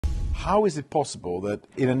how is it possible that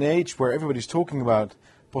in an age where everybody's talking about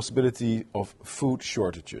possibility of food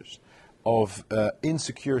shortages, of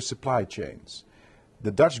insecure supply chains, the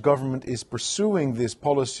Dutch government is pursuing this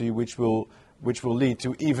policy which will lead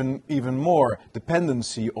to even more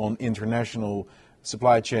dependency on international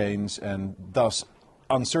supply chains and thus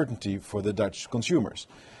uncertainty for the Dutch consumers?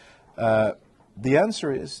 The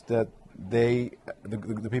answer is that the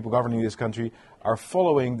people governing this country are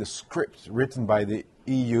following the script written by the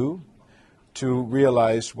EU to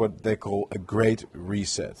realize what they call a great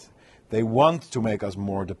reset. They want to make us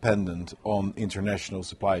more dependent on international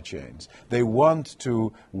supply chains. They want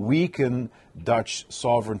to weaken Dutch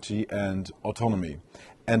sovereignty and autonomy.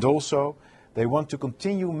 And also, they want to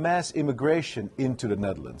continue mass immigration into the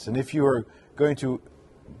Netherlands. And if you are going to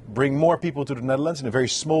bring more people to the Netherlands in a very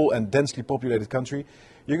small and densely populated country,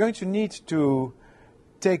 you're going to need to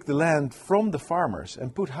take the land from the farmers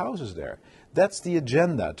and put houses there. That's the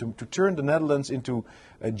agenda, to turn the Netherlands into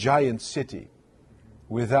a giant city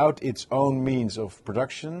without its own means of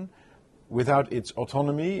production, without its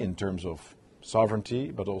autonomy in terms of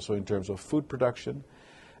sovereignty, but also in terms of food production,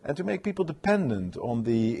 and to make people dependent on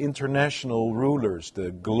the international rulers,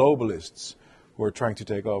 the globalists, who are trying to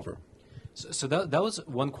take over. So that was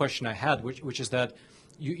one question I had, which is that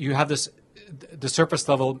you have this, the surface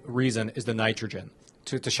level reason is the nitrogen,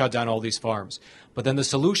 to shut down all these farms. But then the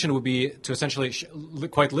solution would be to essentially,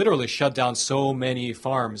 quite literally, shut down so many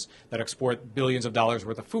farms that export billions of dollars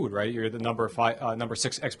worth of food, right? You're the number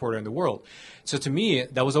 6 exporter in the world. So to me,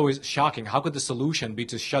 that was always shocking. How could the solution be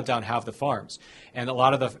to shut down half the farms? And a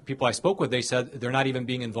lot of the people I spoke with, they said they're not even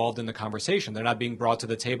being involved in the conversation. They're not being brought to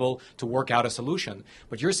the table to work out a solution.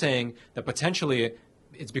 But you're saying that potentially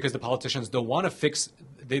it's because the politicians don't want to fix,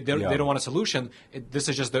 they don't want a solution. This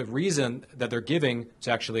is just the reason that they're giving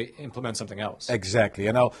to actually implement something else. Exactly.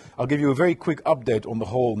 And I'll give you a very quick update on the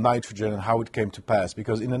whole nitrogen and how it came to pass.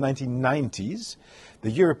 Because in the 1990s,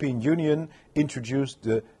 the European Union introduced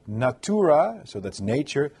the Natura, so that's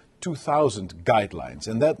Nature, 2000 guidelines.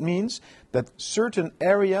 And that means that certain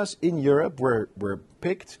areas in Europe were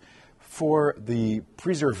picked for the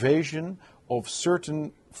preservation of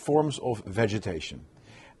certain forms of vegetation.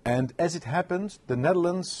 And as it happened, the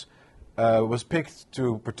Netherlands was picked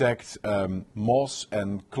to protect moss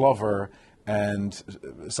and clover and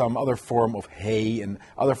some other form of hay and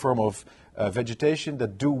other form of vegetation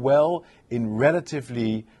that do well in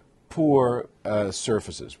relatively poor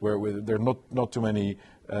surfaces where there are not too many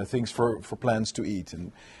things for plants to eat.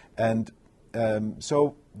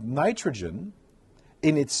 So nitrogen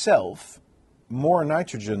in itself, more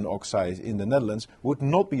nitrogen oxide in the Netherlands would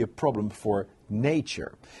not be a problem for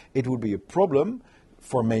nature. It would be a problem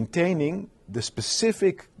for maintaining the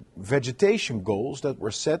specific vegetation goals that were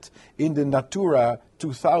set in the Natura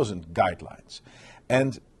 2000 guidelines.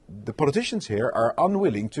 And the politicians here are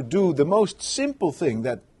unwilling to do the most simple thing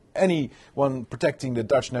that anyone protecting the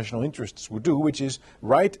Dutch national interests would do, which is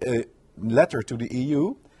write a letter to the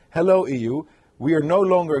EU. Hello, EU. We are no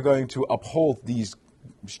longer going to uphold these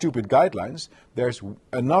stupid guidelines. There's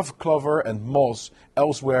enough clover and moss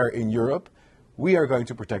elsewhere in Europe. We are going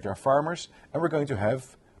to protect our farmers, and we're going to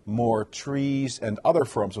have more trees and other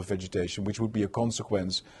forms of vegetation, which would be a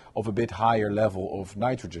consequence of a bit higher level of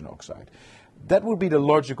nitrogen oxide. That would be the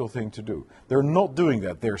logical thing to do. They're not doing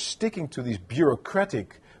that. They're sticking to these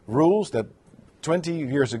bureaucratic rules that 20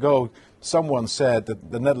 years ago someone said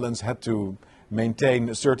that the Netherlands had to maintain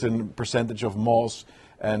a certain percentage of moss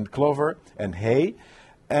and clover and hay.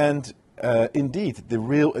 And indeed, the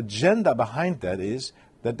real agenda behind that is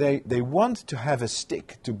that they want to have a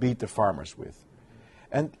stick to beat the farmers with.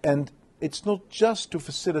 And it's not just to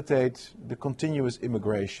facilitate the continuous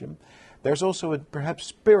immigration. There's also a perhaps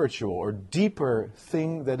spiritual or deeper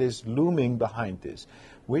thing that is looming behind this,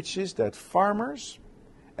 which is that farmers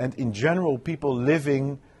and in general people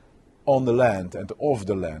living on the land and of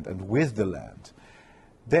the land and with the land,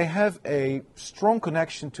 they have a strong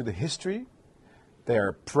connection to the history. They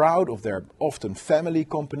are proud of their often family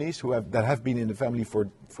companies that have been in the family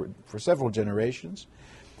for several generations.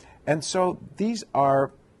 And so these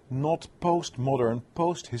are not postmodern,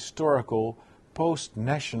 post-historical,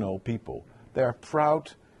 post-national people. They are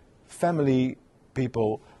proud family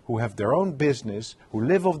people who have their own business, who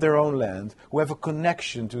live off their own land, who have a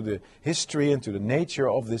connection to the history and to the nature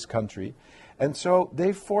of this country. And so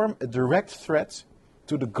they form a direct threat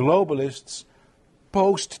to the globalists'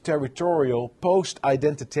 post-territorial,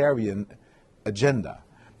 post-identitarian agenda.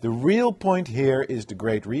 The real point here is the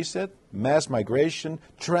Great Reset, mass migration,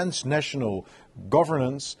 transnational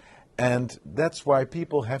governance, and that's why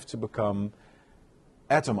people have to become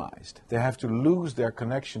atomized. They have to lose their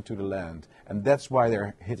connection to the land, and that's why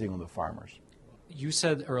they're hitting on the farmers. You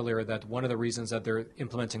said earlier that one of the reasons that they're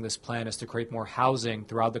implementing this plan is to create more housing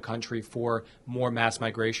throughout the country for more mass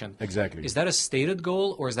migration. Exactly. Is that a stated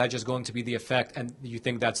goal, or is that just going to be the effect, and you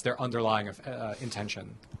think that's their underlying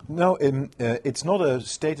intention? No, it's not a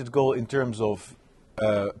stated goal in terms of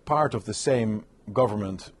part of the same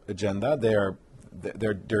government agenda. They're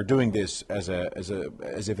doing this as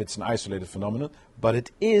if it's an isolated phenomenon, but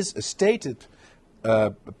it is a stated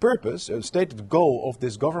purpose, a stated goal of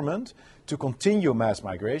this government to continue mass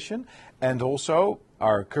migration. And also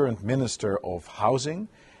our current Minister of Housing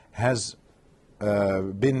has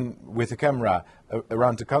been with a camera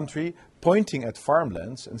around the country pointing at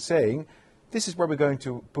farmlands and saying, this is where we're going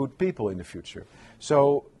to put people in the future.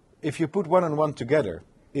 So if you put one and one together,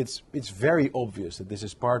 it's very obvious that this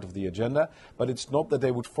is part of the agenda, but it's not that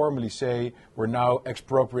they would formally say we're now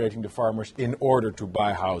expropriating the farmers in order to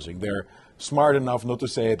buy housing. They're smart enough not to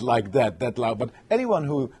say it like that loud. But anyone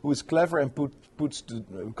who is clever and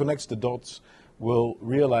connects the dots will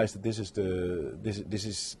realize that this is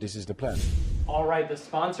the plan. All right, the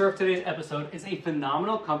sponsor of today's episode is a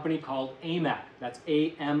phenomenal company called AMAC. That's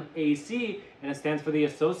AMAC, and it stands for the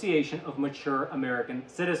Association of Mature American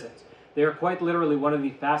Citizens. They are quite literally one of the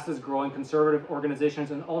fastest growing conservative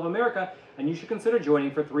organizations in all of America, and you should consider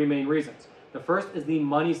joining for three main reasons. The first is the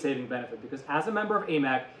money saving benefit, because as a member of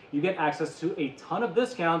AMAC, you get access to a ton of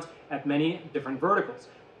discounts at many different verticals.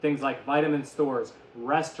 Things like vitamin stores,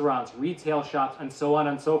 restaurants, retail shops, and so on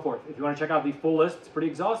and so forth. If you want to check out the full list, it's pretty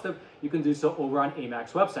exhaustive, you can do so over on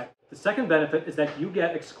AMAC's website. The second benefit is that you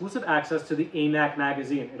get exclusive access to the AMAC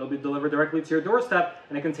magazine. It'll be delivered directly to your doorstep,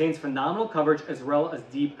 and it contains phenomenal coverage as well as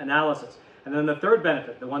deep analysis. And then the third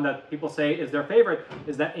benefit, the one that people say is their favorite,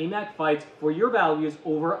 is that AMAC fights for your values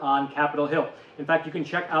over on Capitol Hill. In fact, you can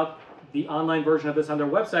check out the online version of this on their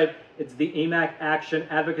website. It's the AMAC Action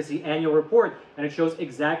Advocacy Annual Report, and it shows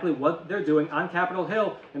exactly what they're doing on Capitol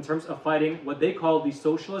Hill in terms of fighting what they call the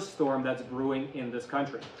socialist storm that's brewing in this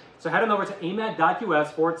country. So head on over to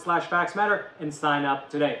amac.us/factsmatter and sign up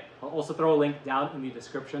today. I'll also throw a link down in the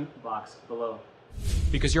description box below.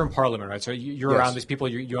 Because you're in Parliament, right? So you're around these people,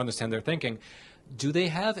 you understand their thinking. Do they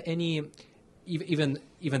have any even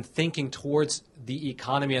thinking towards the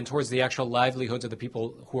economy and towards the actual livelihoods of the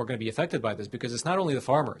people who are going to be affected by this? Because it's not only the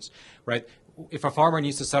farmers, right? If a farmer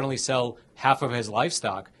needs to suddenly sell half of his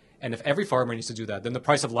livestock, and if every farmer needs to do that, then the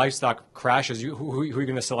price of livestock crashes. Who are you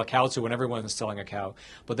going to sell a cow to when everyone is selling a cow?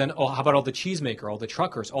 But then how about all the cheesemaker, all the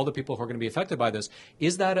truckers, all the people who are going to be affected by this?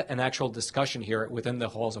 Is that an actual discussion here within the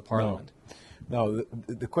halls of Parliament? No,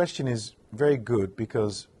 the question is very good,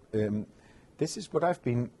 because this is what I've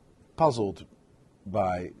been puzzled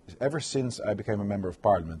by ever since I became a member of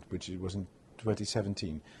Parliament, which it was in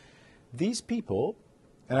 2017. These people,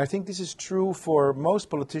 and I think this is true for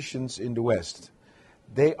most politicians in the West,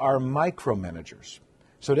 they are micromanagers.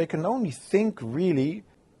 So they can only think really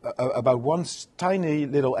about one tiny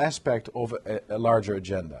little aspect of a larger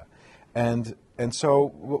agenda. And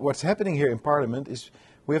so what's happening here in Parliament is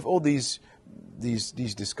we have all these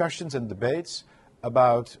discussions and debates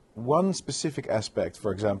about one specific aspect,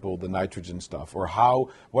 for example, the nitrogen stuff, or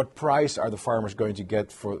what price are the farmers going to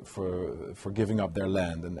get for giving up their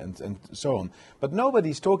land, and so on. But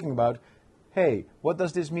nobody's talking about, hey, what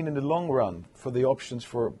does this mean in the long run for the options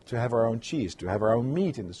to have our own cheese, to have our own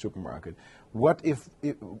meat in the supermarket? What if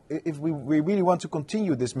we really want to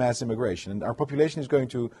continue this mass immigration and our population is going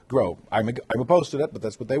to grow? I'm opposed to that, but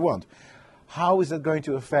that's what they want. How is that going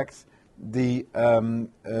to affect the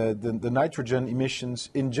nitrogen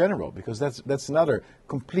emissions in general? Because that's another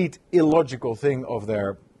complete illogical thing of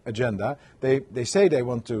their agenda. They say they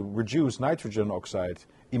want to reduce nitrogen oxide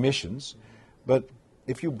emissions, but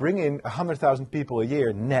if you bring in 100,000 people a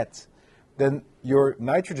year net, then your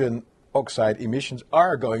nitrogen oxide emissions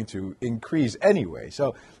are going to increase anyway.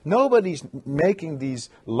 So nobody's making these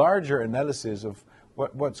larger analyses of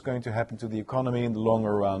what's going to happen to the economy in the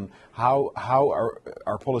longer run, how are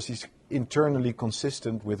our policies internally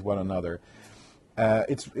consistent with one another.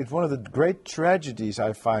 It's one of the great tragedies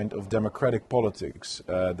I find of democratic politics,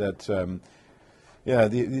 these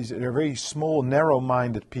are very small,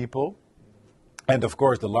 narrow-minded people. And of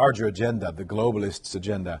course, the larger agenda, the globalists'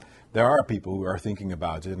 agenda, there are people who are thinking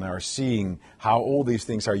about it and are seeing how all these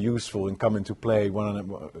things are useful and come into play, one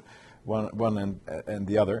and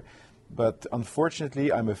the other. But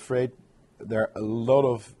unfortunately, I'm afraid there are a lot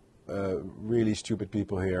of really stupid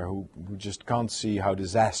people here who just can't see how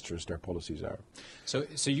disastrous their policies are. So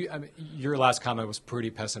your last comment was pretty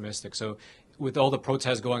pessimistic. So with all the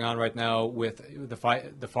protests going on right now, with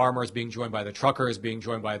the farmers being joined by the truckers, being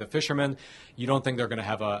joined by the fishermen, you don't think they're going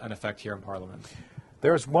to have an effect here in Parliament?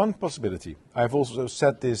 There's one possibility. I've also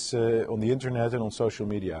said this on the internet and on social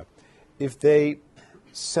media. If they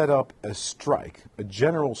set up a strike, a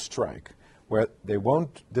general strike, where they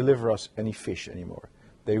won't deliver us any fish anymore,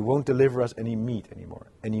 they won't deliver us any meat anymore,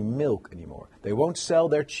 any milk anymore, they won't sell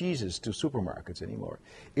their cheeses to supermarkets anymore.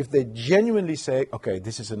 If they genuinely say, okay,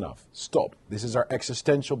 this is enough, stop, this is our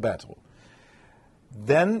existential battle,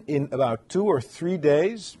 then in about 2 or 3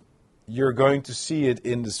 days, you're going to see it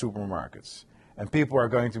in the supermarkets. And people are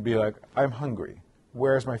going to be like, I'm hungry,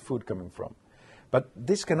 where's my food coming from? But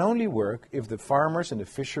this can only work if the farmers and the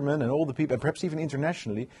fishermen and all the people, and perhaps even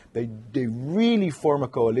internationally, they really form a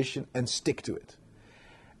coalition and stick to it.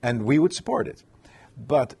 And we would support it.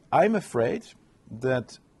 But I'm afraid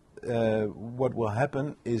that what will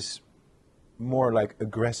happen is more like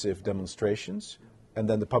aggressive demonstrations, and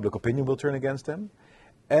then the public opinion will turn against them,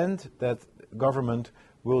 and that government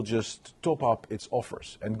will just top up its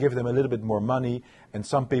offers and give them a little bit more money, and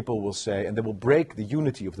some people will say, and they will break the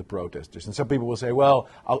unity of the protesters, and some people will say, well,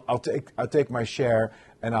 I'll take my share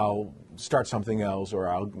and I'll start something else, or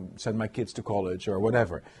I'll send my kids to college or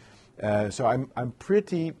whatever. So I'm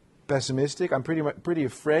pretty pessimistic. I'm pretty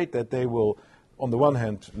afraid that they will, on the one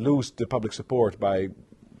hand, lose the public support by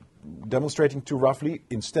demonstrating too roughly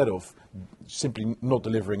instead of simply not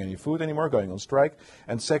delivering any food anymore, going on strike,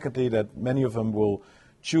 and secondly, that many of them will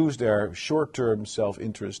choose their short-term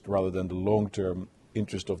self-interest rather than the long-term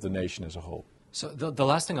interest of the nation as a whole. So the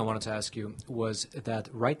last thing I wanted to ask you was that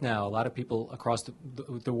right now a lot of people across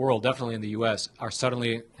the world, definitely in the U.S., are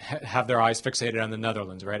suddenly have their eyes fixated on the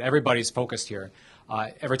Netherlands, right? Everybody's focused here.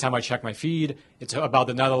 Every time I check my feed, it's about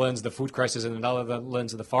the Netherlands, the food crisis in the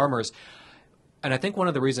Netherlands, the farmers. And I think one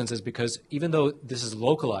of the reasons is because even though this is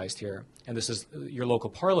localized here, and this is your local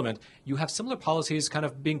parliament, you have similar policies kind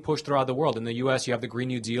of being pushed throughout the world. In the U.S., you have the Green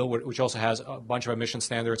New Deal, which also has a bunch of emission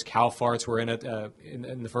standards. Cow farts were in it,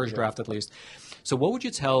 in the first draft at least. So what would you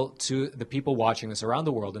tell to the people watching this around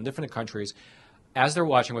the world in different countries, as they're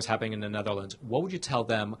watching what's happening in the Netherlands, what would you tell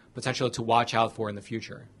them potentially to watch out for in the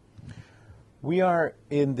future? We are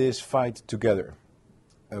in this fight together.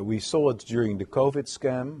 We saw it during the COVID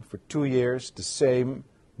scam. For 2 years, the same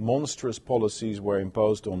monstrous policies were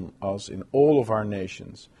imposed on us in all of our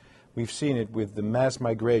nations. We've seen it with the mass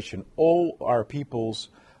migration. All our peoples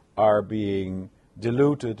are being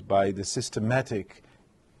diluted by the systematic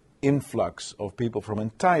influx of people from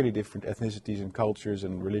entirely different ethnicities and cultures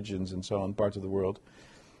and religions and so on, parts of the world.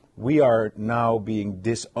 We are now being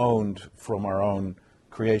disowned from our own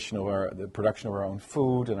creation of the production of our own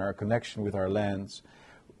food and our connection with our lands.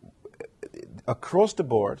 Across the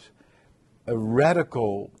board, a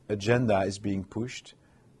radical agenda is being pushed,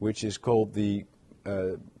 which is called the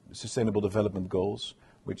Sustainable Development Goals,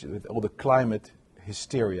 which with all the climate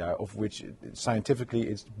hysteria, of which scientifically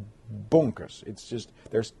it's bonkers. It's just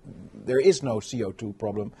there is no CO2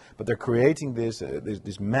 problem, but they're creating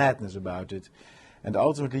this madness about it, and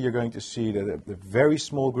ultimately you're going to see that a very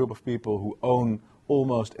small group of people who own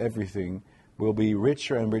almost everything will be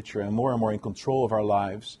richer and richer and more in control of our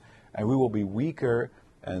lives. And we will be weaker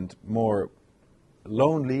and more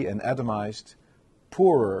lonely and atomized,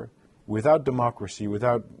 poorer, without democracy,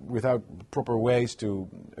 without proper ways to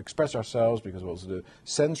express ourselves, because of also the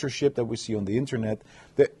censorship that we see on the internet.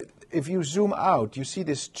 If you zoom out, you see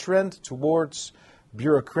this trend towards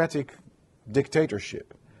bureaucratic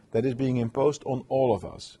dictatorship that is being imposed on all of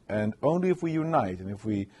us. And only if we unite and if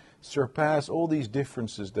we surpass all these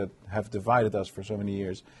differences that have divided us for so many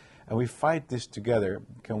years, and we fight this together,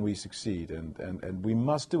 can we succeed? And we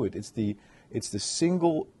must do it. It's the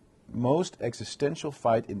single most existential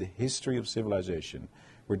fight in the history of civilization.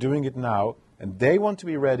 We're doing it now, and they want to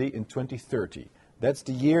be ready in 2030. That's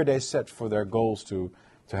the year they set for their goals to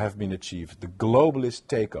have been achieved, the globalist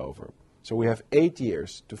takeover. So we have 8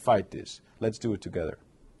 years to fight this. Let's do it together.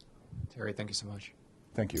 Thierry, thank you so much.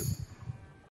 Thank you.